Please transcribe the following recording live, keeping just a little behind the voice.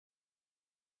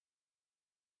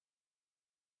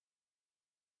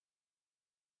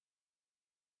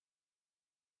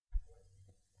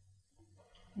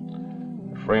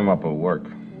Frame-up will work.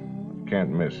 Can't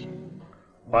miss.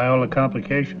 Why all the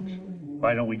complications?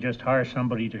 Why don't we just hire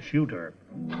somebody to shoot her?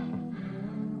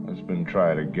 It's been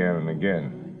tried again and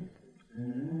again.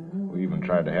 We even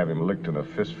tried to have him licked in a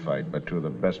fist fight by two of the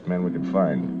best men we could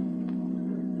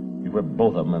find. He whipped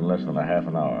both of them in less than a half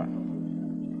an hour.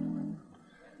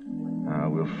 Now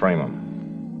we'll frame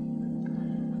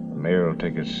him. The mayor will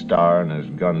take his star and his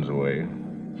guns away.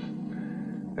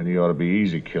 And he ought to be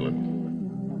easy killing.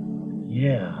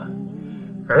 Yeah.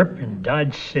 Earp in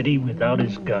Dodge City without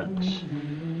his guns.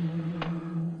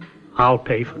 I'll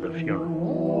pay for the funeral.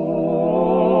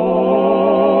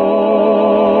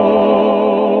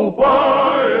 Oh,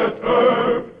 Wyatt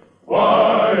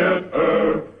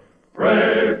Earp,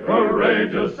 brave,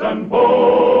 courageous, and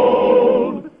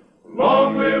bold.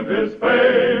 Long live his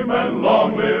fame, and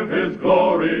long live his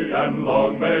glory, and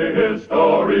long may his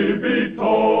story be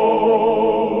told.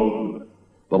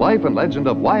 The Life and Legend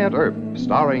of Wyatt Earp,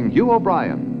 starring Hugh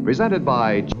O'Brien, presented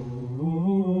by...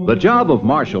 The job of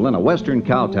marshal in a western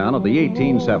cowtown of the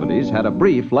 1870s had a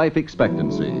brief life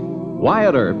expectancy.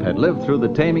 Wyatt Earp had lived through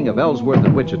the taming of Ellsworth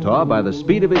and Wichita by the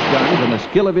speed of his guns and the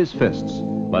skill of his fists.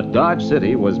 But Dodge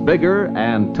City was bigger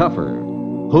and tougher.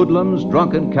 Hoodlums,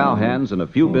 drunken cowhands, and a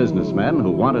few businessmen who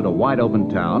wanted a wide-open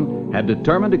town had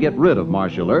determined to get rid of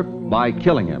Marshal Earp by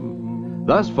killing him.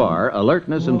 Thus far,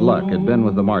 alertness and luck had been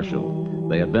with the marshal.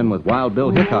 They had been with Wild Bill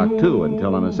Hickok, too,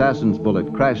 until an assassin's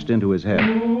bullet crashed into his head.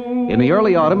 In the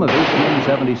early autumn of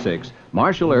 1876,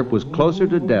 Marshal Earp was closer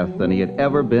to death than he had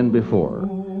ever been before.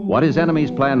 What his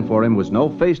enemies planned for him was no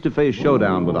face-to-face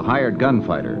showdown with a hired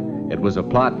gunfighter. It was a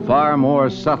plot far more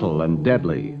subtle and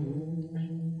deadly.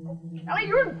 Kelley,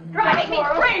 you're driving me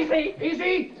crazy!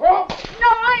 Easy! Oh. No,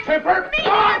 I'm... Temper! Me,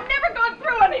 I've never gone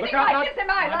through anything like this in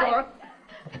my life.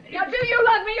 Now, do you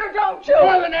love me or don't you?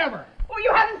 More than ever. Well,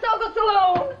 you haven't sold the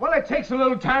saloon. Well, it takes a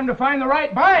little time to find the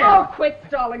right buyer. Oh, quit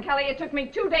stalling, Kelley. It took me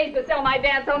 2 days to sell my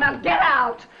dance hall. Now, get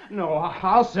out. No,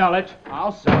 I'll sell it.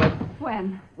 I'll sell it.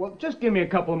 When? Well, just give me a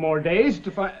couple more days to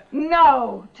find...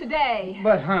 No, today.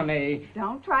 But, honey...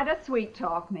 Don't try to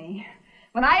sweet-talk me.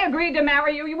 When I agreed to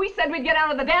marry you, we said we'd get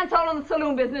out of the dance hall and the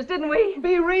saloon business, didn't we?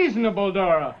 Be reasonable,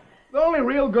 Dora. The only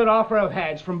real good offer I've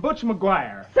had's from Butch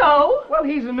McGuire. So? Well,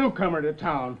 he's a newcomer to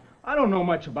town. I don't know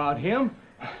much about him.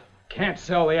 Can't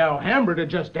sell the Alhambra to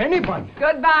just anybody.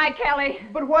 Goodbye, Kelley.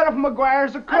 But what if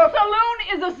McGuire's a crook? A saloon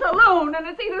is a saloon, and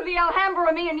it's either the Alhambra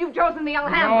or me, and you've chosen the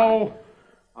Alhambra. No,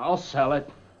 I'll sell it.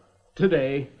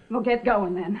 Today. Well, get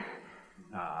going, then.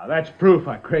 Ah, that's proof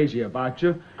I'm crazy about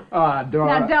you. Ah,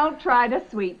 Dora. Now, don't try to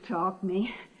sweet-talk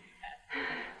me.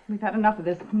 We've had enough of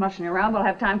this mushing around. We'll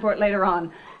have time for it later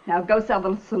on. Now, go sell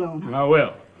the saloon. I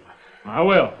will.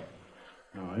 Now,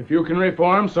 if you can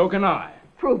reform, so can I.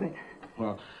 Prove it.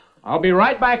 Well, I'll be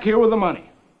right back here with the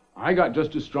money. I got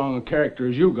just as strong a character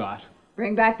as you got.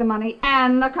 Bring back the money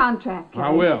and the contract, Kelley. I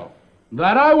will.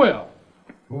 That I will.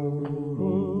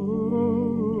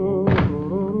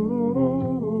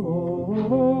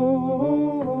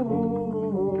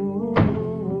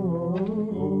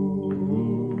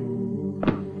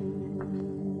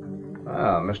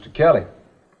 Ah, Mr. Kelley.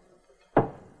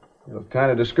 You look kind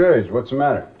of discouraged. What's the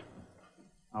matter?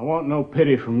 I want no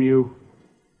pity from you.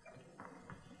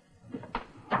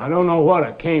 I don't know what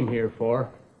I came here for.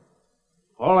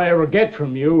 All I ever get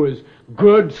from you is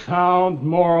good, sound,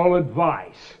 moral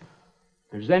advice.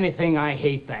 If there's anything I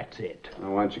hate, that's it.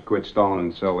 Now, why don't you quit stalling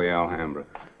and sell the Alhambra?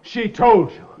 She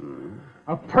told you.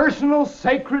 A personal,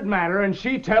 sacred matter, and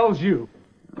she tells you.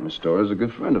 Miss Dora's a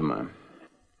good friend of mine.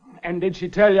 And did she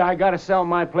tell you I gotta sell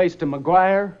my place to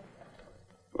McGuire?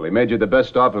 Well, he made you the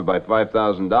best offer by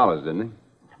 $5,000, didn't he?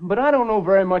 But I don't know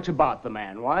very much about the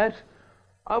man, Wyatt.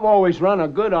 I've always run a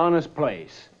good, honest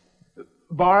place.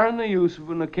 Barring the use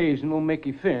of an occasional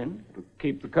Mickey Finn to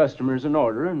keep the customers in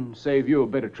order and save you a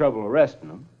bit of trouble arresting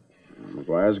them.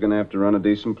 McGuire's going to have to run a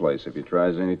decent place. If he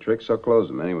tries any tricks, I'll close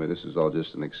him. Anyway, this is all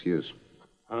just an excuse.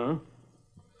 Huh?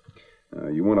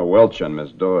 You want to welch on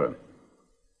Miss Dora.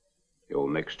 The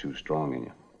old Nick's too strong in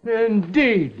you.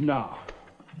 Indeed, now.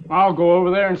 I'll go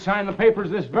over there and sign the papers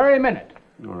this very minute.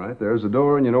 All right, there's the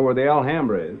door, and you know where the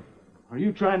Alhambra is. Are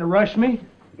you trying to rush me?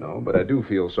 No, but I do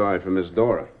feel sorry for Miss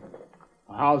Dora.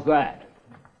 How's that?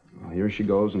 Well, here she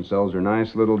goes and sells her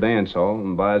nice little dance hall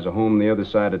and buys a home on the other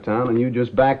side of town, and you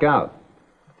just back out.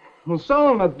 Well,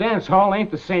 selling a dance hall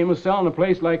ain't the same as selling a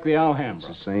place like the Alhambra.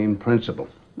 It's the same principle.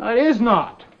 No, it is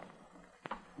not.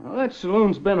 Well, that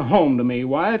saloon's been a home to me,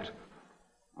 Wyatt.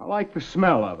 I like the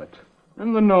smell of it,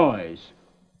 and the noise,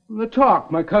 and the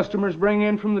talk my customers bring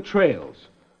in from the trails.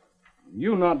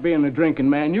 You not being a drinking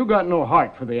man, you got no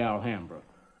heart for the Alhambra.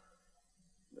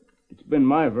 It's been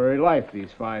my very life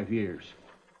these 5 years.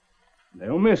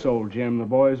 They'll miss old Jim, the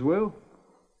boys will.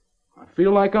 I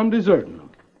feel like I'm deserting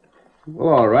them.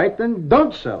 Well, all right, then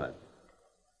don't sell it.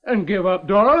 And give up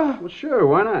Dora? Well, sure,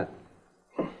 why not?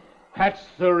 That's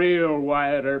the real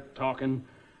Wyatt Earp talking.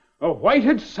 A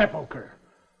whited sepulcher.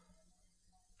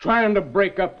 Trying to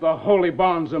break up the holy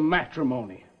bonds of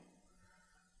matrimony.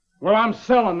 Well, I'm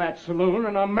selling that saloon,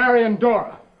 and I'm marrying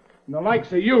Dora. And the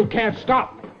likes of you can't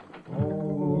stop me.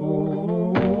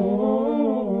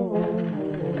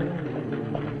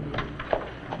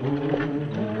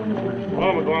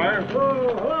 Hello, McGuire.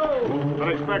 Hello.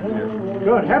 Unexpected you.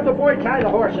 Good. Have the boy tie the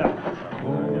horse up.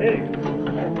 Hey.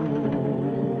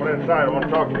 Come inside. I want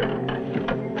to talk to you.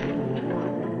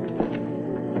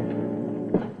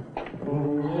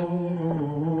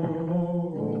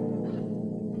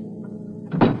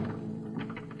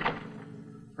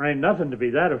 There ain't nothing to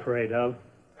be that afraid of.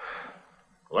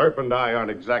 Well, Earp and I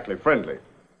aren't exactly friendly.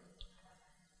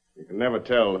 You can never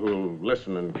tell who'll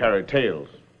listen and carry tales.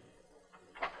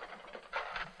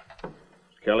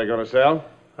 Is Kelley going to sell?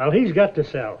 Well, he's got to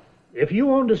sell. If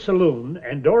you owned a saloon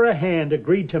and Dora Hand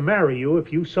agreed to marry you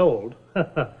if you sold,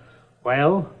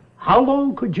 well, how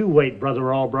long could you wait,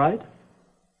 Brother Albright?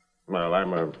 Well,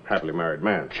 I'm a happily married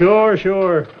man.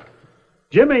 Sure.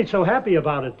 Jim ain't so happy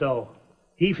about it, though.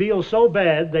 He feels so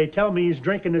bad, they tell me he's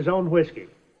drinking his own whiskey.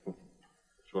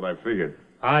 That's what I figured.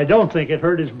 I don't think it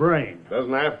hurt his brain.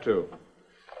 Doesn't have to.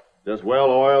 Just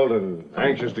well-oiled and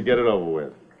anxious to get it over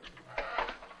with.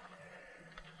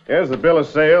 Here's the bill of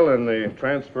sale and the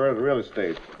transfer of the real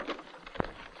estate.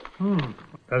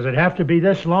 Does it have to be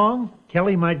this long?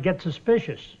 Kelley might get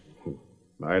suspicious.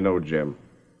 I know Jim.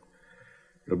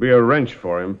 It'll be a wrench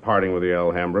for him, parting with the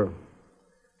Alhambra.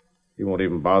 He won't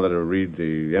even bother to read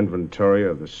the inventory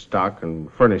of the stock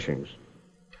and furnishings.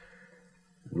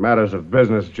 In matters of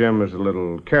business, Jim is a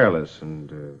little careless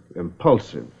and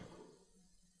impulsive.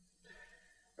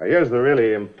 Now, here's the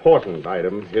really important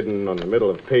item hidden on the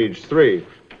middle of page 3.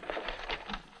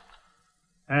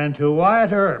 And to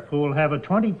Wyatt Earp, who will have a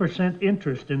 20%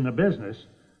 interest in the business.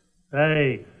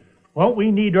 Hey, won't we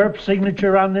need Earp's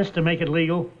signature on this to make it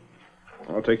legal?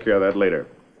 I'll take care of that later.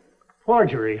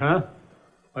 Forgery, huh?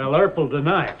 Well, Earp will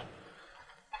deny it.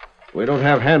 We don't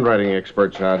have handwriting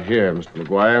experts out here, Mr.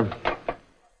 McGuire.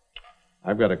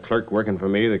 I've got a clerk working for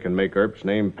me that can make Earp's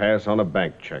name pass on a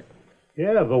bank check.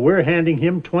 Yeah, but we're handing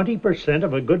him 20%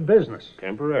 of a good business.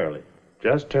 Temporarily.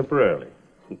 Just temporarily.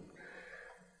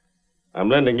 I'm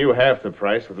lending you half the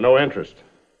price with no interest.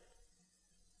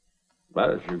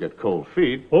 But if you get cold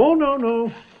feet... Oh,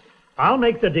 no. I'll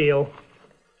make the deal.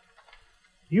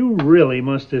 You really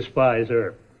must despise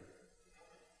Earp.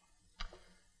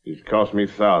 He's cost me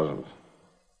thousands.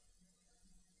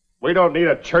 We don't need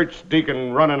a church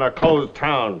deacon running a closed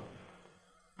town.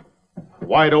 A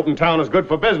wide open town is good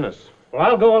for business. Well,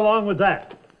 I'll go along with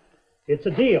that. It's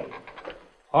a deal.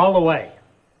 All the way.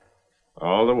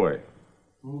 All the way.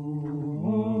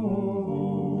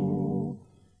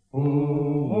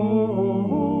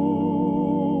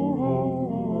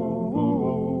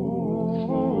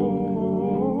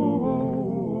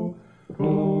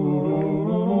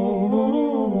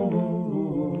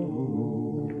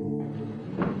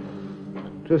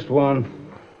 Just one.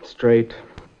 Straight.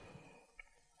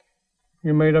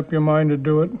 You made up your mind to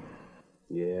do it?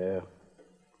 Yeah.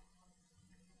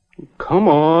 Come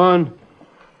on.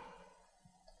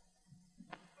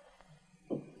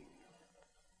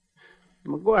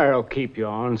 McGuire will keep you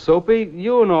on, Soapy.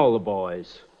 You and all the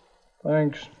boys.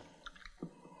 Thanks.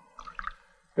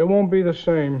 It won't be the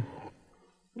same.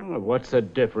 Oh, what's the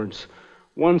difference?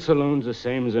 One saloon's the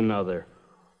same as another.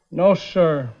 No,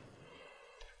 sir.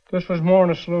 This was more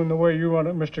than a saloon the way you run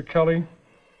it, Mr. Kelley.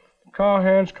 The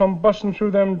cowhands come busting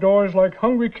through them doors like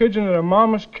hungry kids into their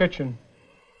mama's kitchen.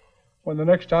 When the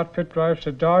next outfit drives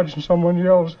to Dodge and someone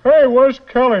yells, "Hey, where's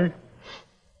Kelley?"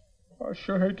 I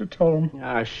sure hate to tell him.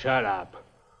 Ah, shut up.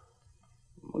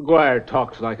 McGuire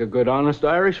talks like a good, honest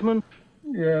Irishman.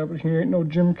 Yeah, but he ain't no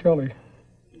Jim Kelley.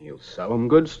 He'll sell 'em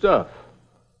good stuff.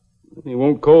 He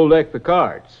won't cold deck the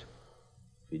cards.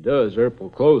 If he does, Earp will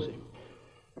close him.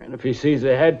 And if he sees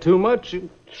they had too much, he'll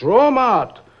throw 'em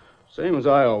out. Same as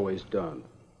I always done.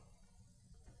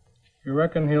 You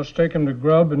reckon he'll stake him to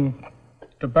grub and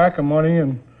tobacco money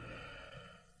and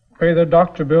pay their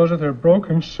doctor bills if they're broke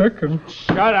and sick and...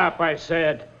 Shut up, I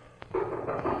said.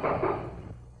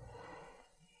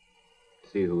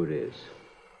 See who it is.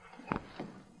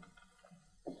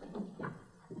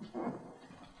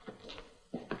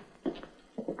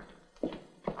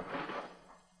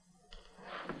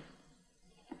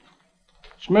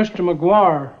 It's Mr.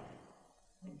 McGuire.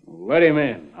 Let him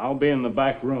in. I'll be in the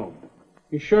back room.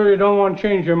 You sure you don't want to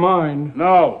change your mind?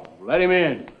 No, Let him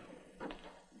in.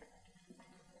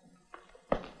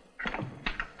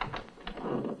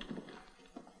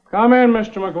 Come in,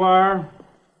 Mr. McGuire.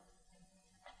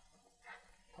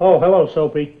 Oh, hello,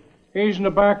 Soapy. He's in the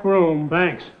back room.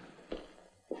 Thanks.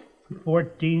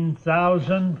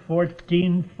 14,000,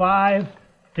 14,500,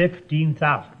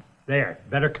 15,000. There,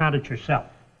 better count it yourself.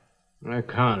 I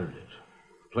counted it.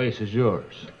 The place is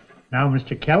yours. Now,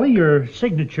 Mr. Kelley, your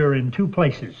signature in two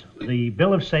places, the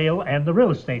bill of sale and the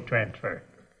real estate transfer.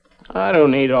 I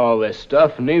don't need all this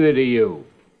stuff, neither do you.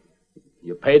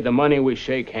 You paid the money, we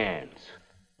shake hands.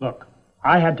 Look,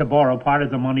 I had to borrow part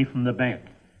of the money from the bank.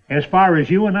 As far as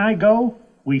you and I go,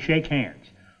 we shake hands.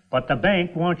 But the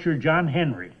bank wants your John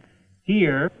Henry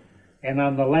here and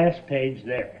on the last page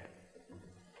there.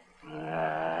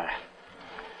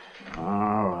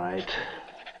 All right.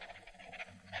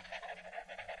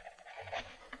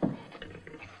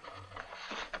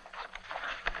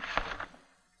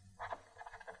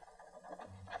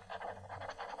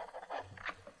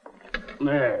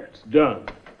 There, it's done.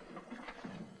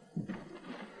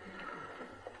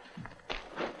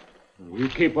 You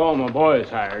keep all my boys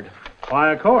hired.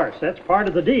 Why, of course, that's part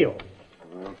of the deal.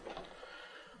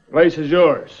 Place is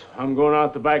yours. I'm going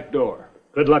out the back door.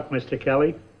 Good luck, Mr.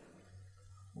 Kelley.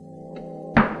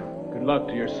 Good luck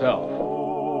to yourself.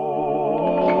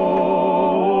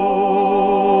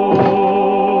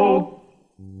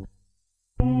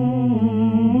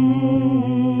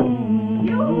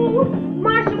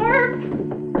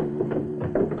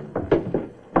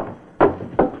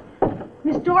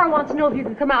 Dora wants to know if you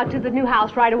can come out to the new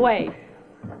house right away.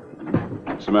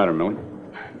 What's the matter, Millie?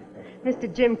 Mr.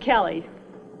 Jim Kelley.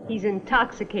 He's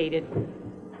intoxicated. All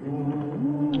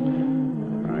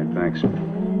right, thanks.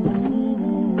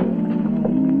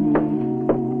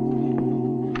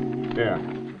 Yeah.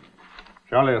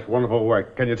 Charlie, that's wonderful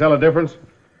work. Can you tell the difference?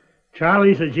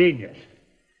 Charlie's a genius.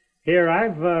 Here,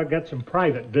 I've got some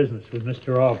private business with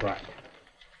Mr. Albright.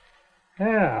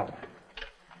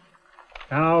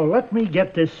 Now, let me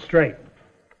get this straight.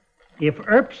 If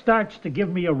Earp starts to give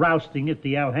me a rousting at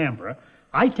the Alhambra,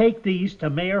 I take these to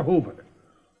Mayor Hoover.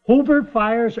 Hoover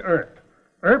fires Earp.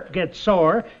 Earp gets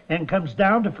sore and comes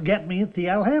down to forget me at the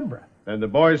Alhambra. And the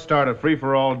boys start a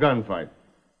free-for-all gunfight.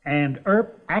 And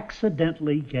Earp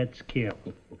accidentally gets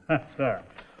killed.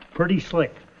 Pretty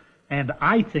slick. And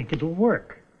I think it'll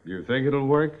work. You think it'll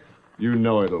work? You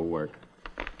know it'll work.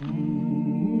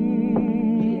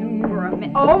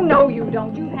 Oh, no, you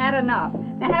don't. You've had enough.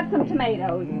 Now have some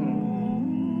tomatoes.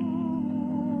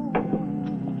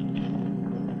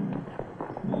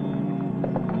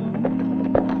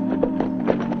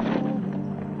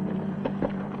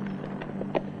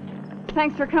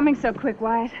 Thanks for coming so quick,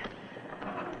 Wyatt.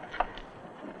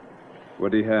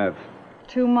 What do you have?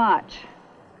 Too much.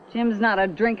 Jim's not a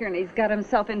drinker, and he's got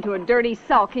himself into a dirty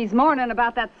sulk. He's mourning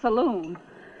about that saloon.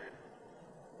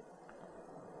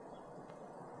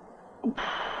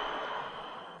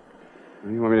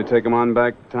 You want me to take him on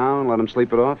back to town, let him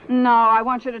sleep it off? No, I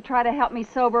want you to try to help me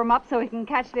sober him up so he can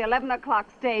catch the 11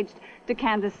 o'clock stage to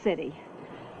Kansas City.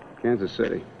 Kansas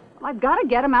City? Well, I've got to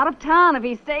get him out of town. If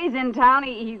he stays in town,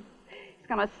 he's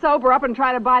going to sober up and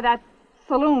try to buy that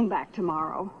saloon back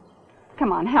tomorrow.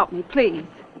 Come on, help me, please.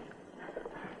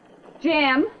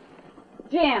 Jim?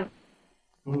 Jim?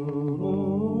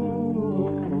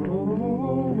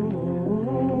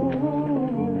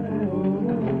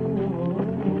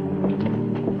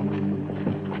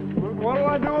 What'll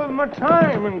I do with my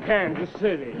time in Kansas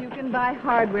City? You can buy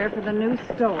hardware for the new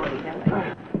store,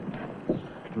 Kelley.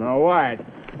 Now, Wyatt,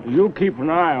 you'll keep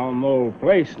an eye on the old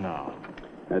place now.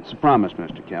 That's a promise,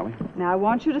 Mr. Kelley. Now, I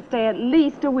want you to stay at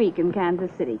least a week in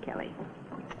Kansas City, Kelley.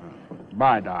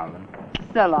 Bye, darling.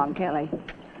 So long, Kelley.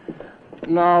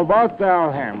 Now, about the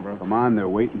Alhambra. Come on, they're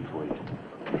waiting for you.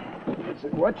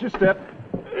 Watch your step.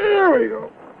 There we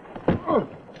go.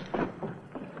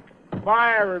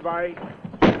 Bye, everybody.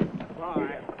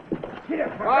 Bye.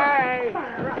 Bye.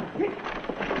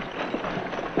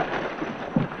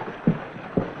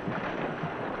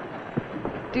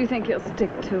 Do you think he'll stick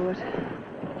to it?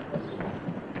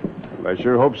 I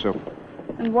sure hope so.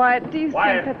 And Wyatt, do you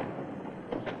think that...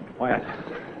 Wyatt,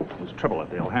 there's trouble at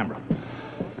the Alhambra.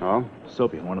 Oh?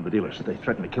 Soapy and one of the dealers. They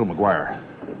threatened to kill McGuire.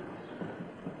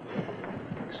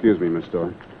 Excuse me, Miss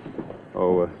Doyle.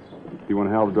 Oh, do you want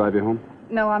Hal to drive you home?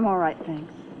 No, I'm all right,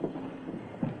 thanks.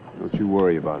 Don't you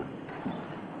worry about it.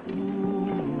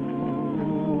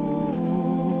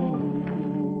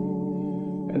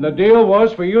 And the deal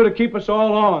was for you to keep us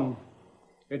all on.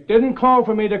 It didn't call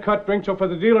for me to cut drinks or for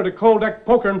the dealer to cold deck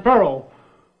poker and faro.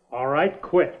 All right,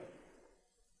 quit.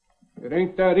 It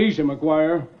ain't that easy,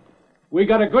 McGuire. We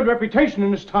got a good reputation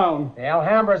in this town. The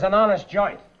Alhambra's an honest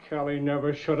joint. Kelley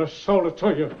never should have sold it to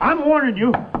you. I'm warning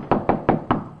you.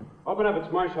 Open up, it's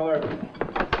Marshal Earp.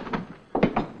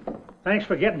 Thanks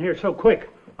for getting here so quick.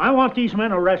 I want these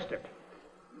men arrested.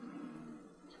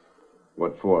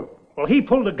 What for? Well, he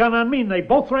pulled a gun on me, and they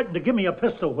both threatened to give me a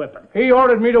pistol whipping. He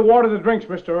ordered me to water the drinks,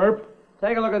 Mr. Earp.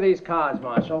 Take a look at these cards,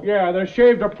 Marshal. Yeah, they're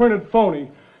shaved or printed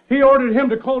phony. He ordered him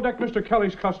to cold deck Mr.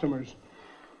 Kelley's customers.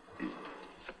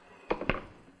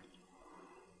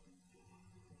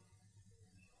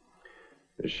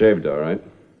 They're shaved, all right.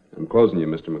 I'm closing you,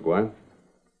 Mr. McGuire.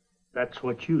 That's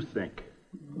what you think.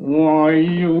 Why,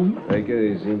 you... Take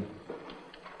it easy.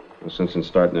 No sense in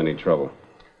starting any trouble.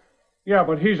 Yeah,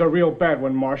 but he's a real bad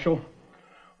one, Marshal.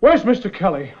 Where's Mr.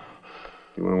 Kelley?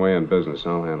 He went away on business.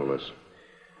 I'll handle this.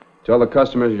 Tell the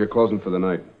customers you're closing for the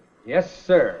night. Yes,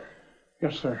 sir.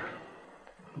 Yes, sir.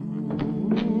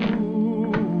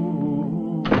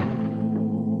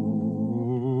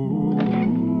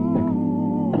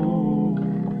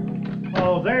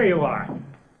 Oh, there you are.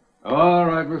 All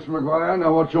right, Mr. McGuire.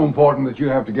 Now, what's so important that you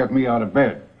have to get me out of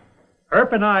bed?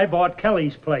 Earp and I bought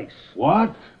Kelley's place.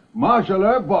 What? Marshal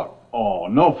Earp bought... Oh,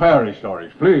 no fairy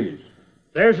stories, please.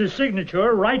 There's his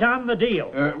signature right on the deal.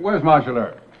 Where's Marshal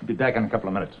Earp? Be back in a couple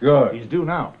of minutes. Good. He's due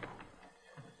now.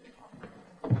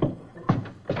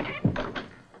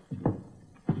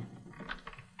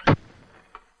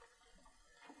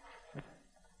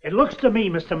 It looks to me,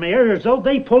 Mr. Mayor, as though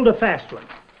they pulled a fast one.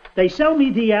 They sell me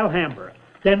the Alhambra.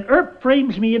 Then Earp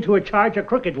frames me into a charge of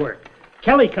crooked work.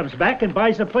 Kelley comes back and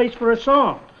buys the place for a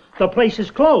song. The place is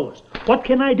closed. What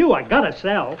can I do? I gotta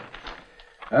sell.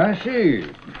 I see.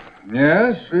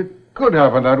 Yes, it could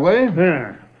happen that way.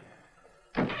 Yeah.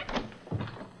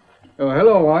 Oh,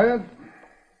 hello, Wyatt.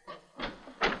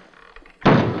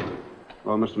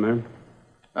 Oh, Mr. Mayor?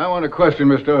 I want to question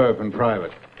Mr. Earp in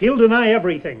private. He'll deny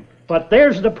everything, but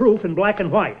there's the proof in black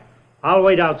and white. I'll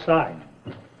wait outside.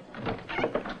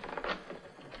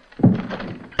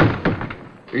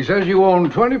 He says you own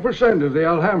 20% of the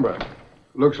Alhambra.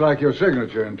 Looks like your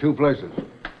signature in two places.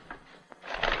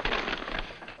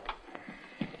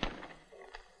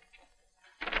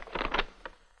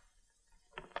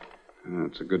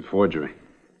 It's a good forgery.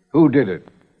 Who did it?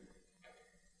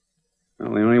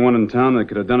 Well, the only one in town that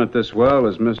could have done it this well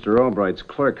is Mr. Albright's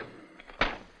clerk.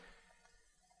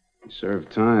 He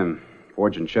served time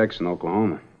forging checks in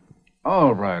Oklahoma.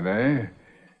 All right, eh?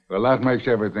 Well, that makes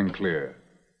everything clear.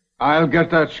 I'll get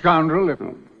that scoundrel if...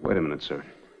 Oh, wait a minute, sir.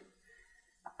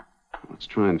 Let's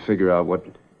try and figure out what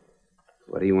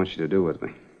he wants you to do with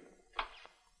me.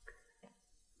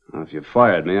 Now, if you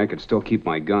fired me, I could still keep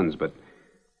my guns, but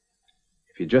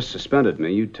if you just suspended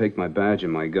me, you'd take my badge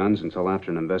and my guns until after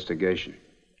an investigation.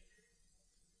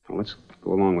 Now, let's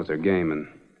go along with their game and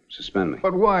suspend me.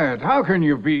 But, Wyatt, how can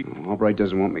you be... Albright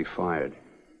doesn't want me fired.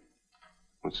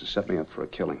 Wants to set me up for a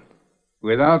killing.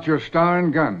 Without your star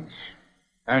and guns.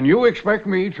 And you expect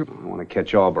me to... I want to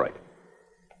catch Albright.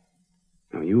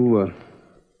 Now, you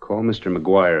call Mr.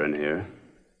 McGuire in here,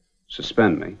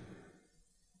 suspend me,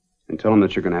 and tell him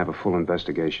that you're going to have a full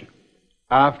investigation.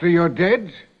 After you're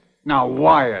dead? Now,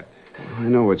 Wyatt. I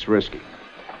know it's risky.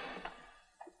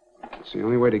 It's the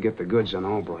only way to get the goods on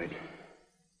Albright.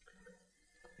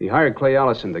 He hired Clay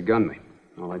Allison to gun me.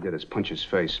 All I did is punch his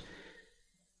face.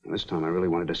 And this time I really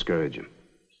want to discourage him.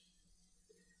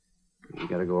 We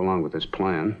got to go along with this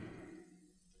plan.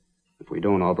 If we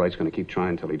don't, Albright's going to keep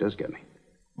trying until he does get me.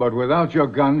 But without your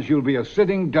guns, you'll be a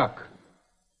sitting duck.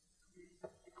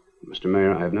 Mr.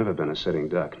 Mayor, I've never been a sitting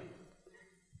duck.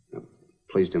 Now,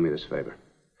 please do me this favor.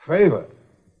 Favor?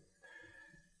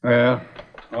 Well,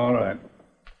 all right.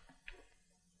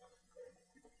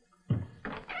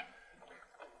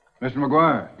 Mr.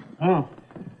 McGuire. Oh.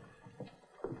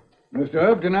 Mr.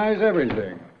 Earp denies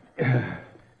everything.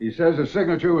 He says the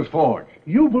signature was forged.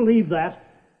 You believe that?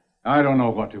 I don't know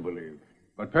what to believe.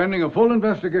 But pending a full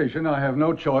investigation, I have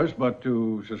no choice but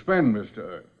to suspend Mr.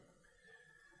 Earp.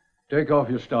 Take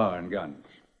off your star and guns.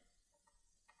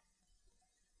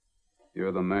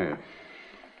 You're the mayor.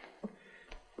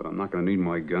 But I'm not going to need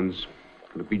my guns.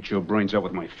 I'm going to beat your brains out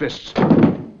with my fists.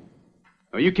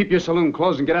 Now, you keep your saloon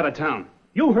closed and get out of town.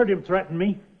 You heard him threaten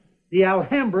me. The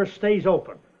Alhambra stays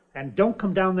open. And don't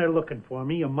come down there looking for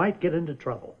me. You might get into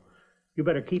trouble. You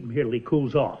better keep him here till he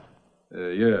cools off.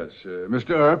 Yes.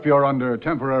 Mr. Earp, you're under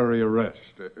temporary arrest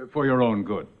for your own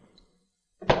good.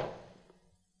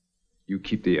 You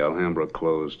keep the Alhambra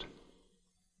closed.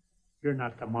 You're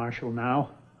not the marshal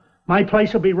now. My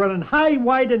place will be running high,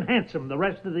 wide, and handsome the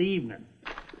rest of the evening.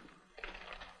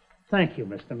 Thank you,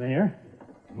 Mr. Mayor.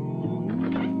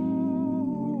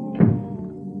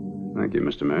 Thank you,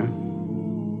 Mr. Mayor.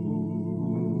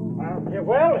 Yeah,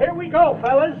 well, here we go,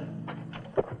 fellas.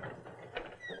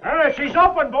 She's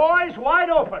open, boys, wide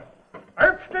open.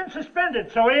 Earp's been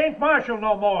suspended, so he ain't marshal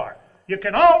no more. You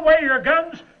can all wear your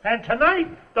guns, and tonight,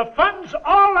 the fun's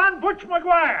all on Butch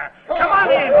McGuire. Come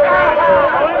on in. Come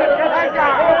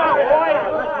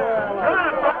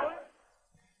on.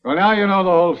 Well, now you know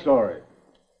the whole story.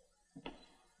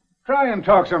 Try and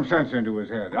talk some sense into his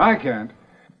head. I can't.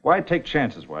 Why take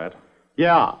chances, Wyatt?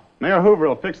 Yeah, Mayor Hoover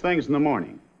will fix things in the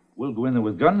morning. We'll go in there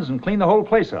with guns and clean the whole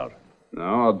place out. No,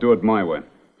 I'll do it my way.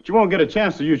 But you won't get a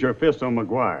chance to use your fist on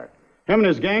McGuire. Him and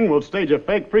his gang will stage a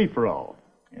fake free-for-all.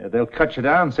 Yeah, they'll cut you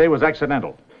down and say it was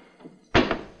accidental.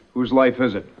 Whose life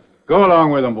is it? Go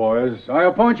along with him, boys. I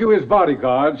appoint you his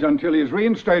bodyguards until he's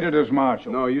reinstated as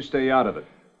marshal. No, you stay out of it.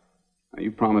 Now,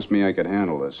 you promised me I could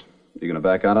handle this. You gonna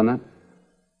back out on that?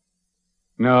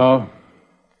 No.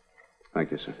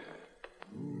 Thank you, sir.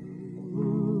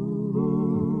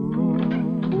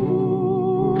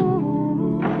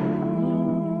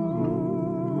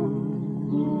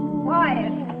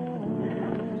 Wyatt.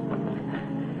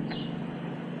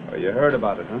 Oh, you heard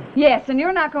about it, huh? Yes, and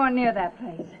you're not going near that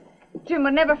place. Jim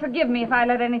would never forgive me if I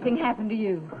let anything happen to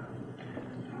you.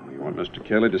 You want Mr.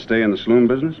 Kelley to stay in the saloon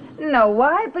business? No,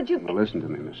 Wyatt, but you... Now, listen to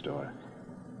me, Miss Dora.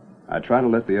 I try to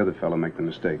let the other fellow make the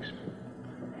mistakes.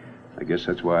 I guess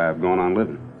that's why I've gone on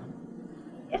living.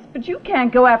 Yes, but you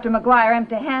can't go after McGuire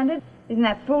empty-handed. Isn't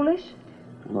that foolish?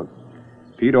 Look,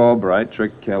 Pete Albright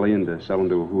tricked Kelley into selling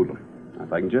to a hoodlum. Now,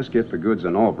 if I can just get the goods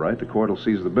on Albright, the court will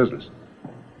seize the business.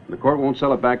 The court won't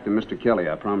sell it back to Mr. Kelley,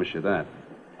 I promise you that.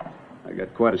 I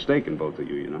got quite a stake in both of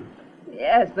you, you know.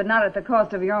 Yes, but not at the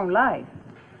cost of your own life.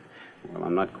 Well,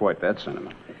 I'm not quite that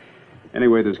sentimental.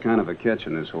 Anyway, there's kind of a catch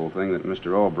in this whole thing that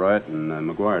Mr. Albright and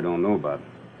McGuire don't know about.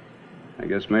 I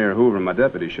guess Mayor Hoover, my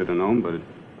deputy, should have known, but it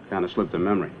kind of slipped their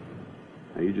memory.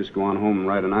 Now, you just go on home and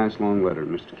write a nice long letter to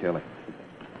Mr. Kelley.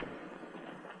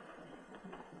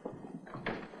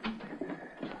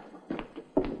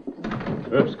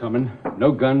 Earp's coming.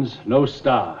 No guns, no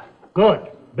star. Good.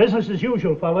 Business as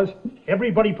usual, fellas.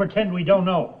 Everybody pretend we don't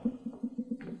know.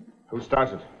 Who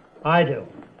starts it? I do.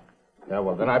 Yeah,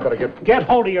 well, then I better get... Get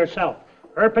hold of yourself.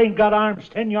 Earp ain't got arms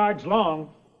 10 yards long.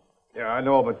 Yeah, I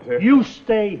know, but... You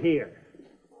stay here.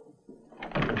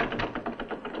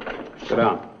 Sit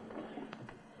down.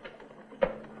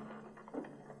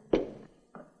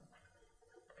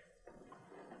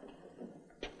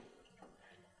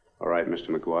 All right, Mr.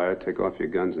 McGuire, take off your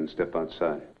guns and step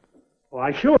outside.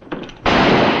 Why, sure.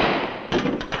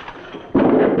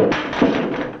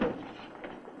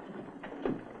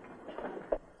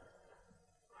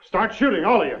 Start shooting,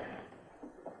 all of you.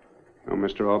 Now,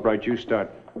 Mr. Albright, you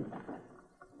start.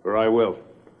 Or I will.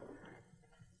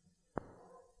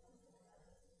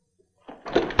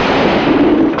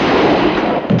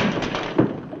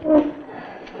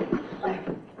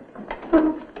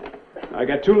 I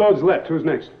got 2 loads left. Who's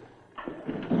next?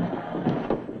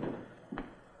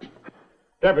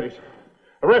 Deputies,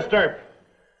 arrest Earp.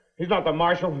 He's not the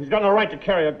marshal. He's got no right to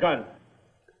carry a gun.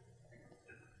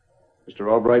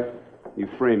 Mr. Albright, you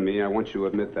framed me. I want you to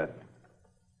admit that.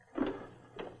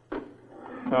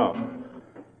 Oh.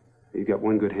 You got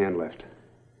 1 good hand left.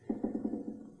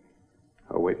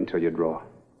 I'll wait until you draw.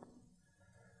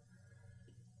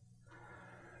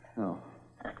 No.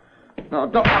 No,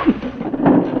 don't.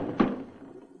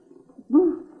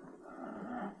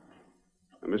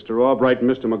 Mr. Albright and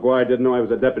Mr. McGuire didn't know I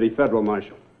was a deputy federal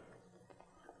marshal.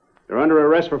 They're under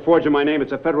arrest for forging my name.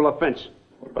 It's a federal offense.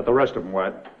 What about the rest of them,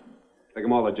 Wyatt? Take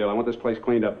them all to jail. I want this place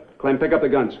cleaned up. Clem, pick up the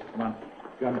guns. Come on.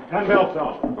 Gun belts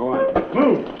on. Go on.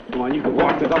 Move. Come on, you can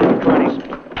walk the double parties.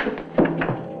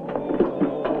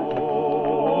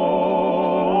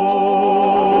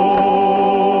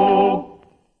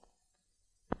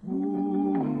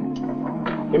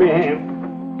 Give me a hand.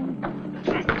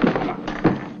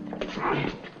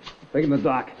 Take him to the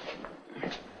dock.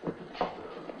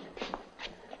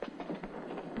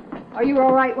 Are you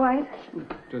all right, Wyatt?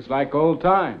 Just like old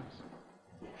times.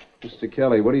 Mr.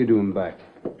 Kelley, what are you doing back?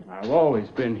 I've always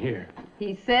been here.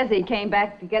 He says he came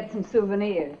back to get some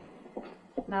souvenirs.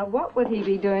 Now, what would he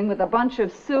be doing with a bunch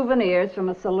of souvenirs from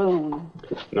a saloon?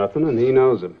 Nothing, and he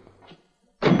knows it.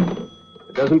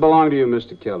 It doesn't belong to you,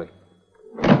 Mr. Kelley.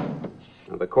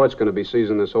 Now, the court's going to be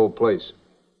seizing this whole place.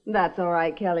 That's all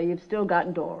right, Kelley. You've still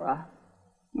got Dora.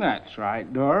 That's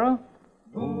right, Dora.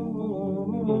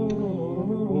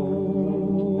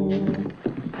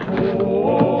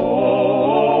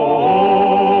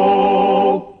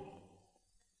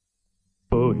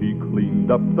 He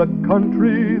cleaned up the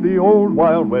country, the old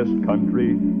Wild West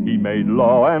country. He made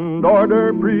law and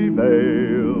order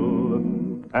prevail.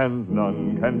 and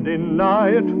none can deny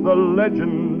it. The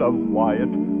legend of Wyatt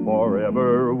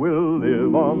forever will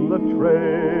live on the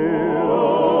trail.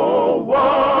 Oh,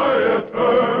 Wyatt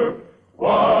Earp,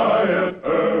 Wyatt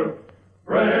Earp,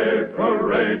 brave,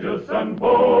 courageous, and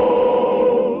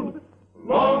bold.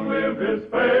 Long live his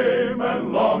fame,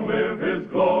 and long live his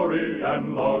glory,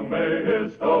 and long may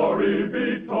his story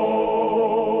be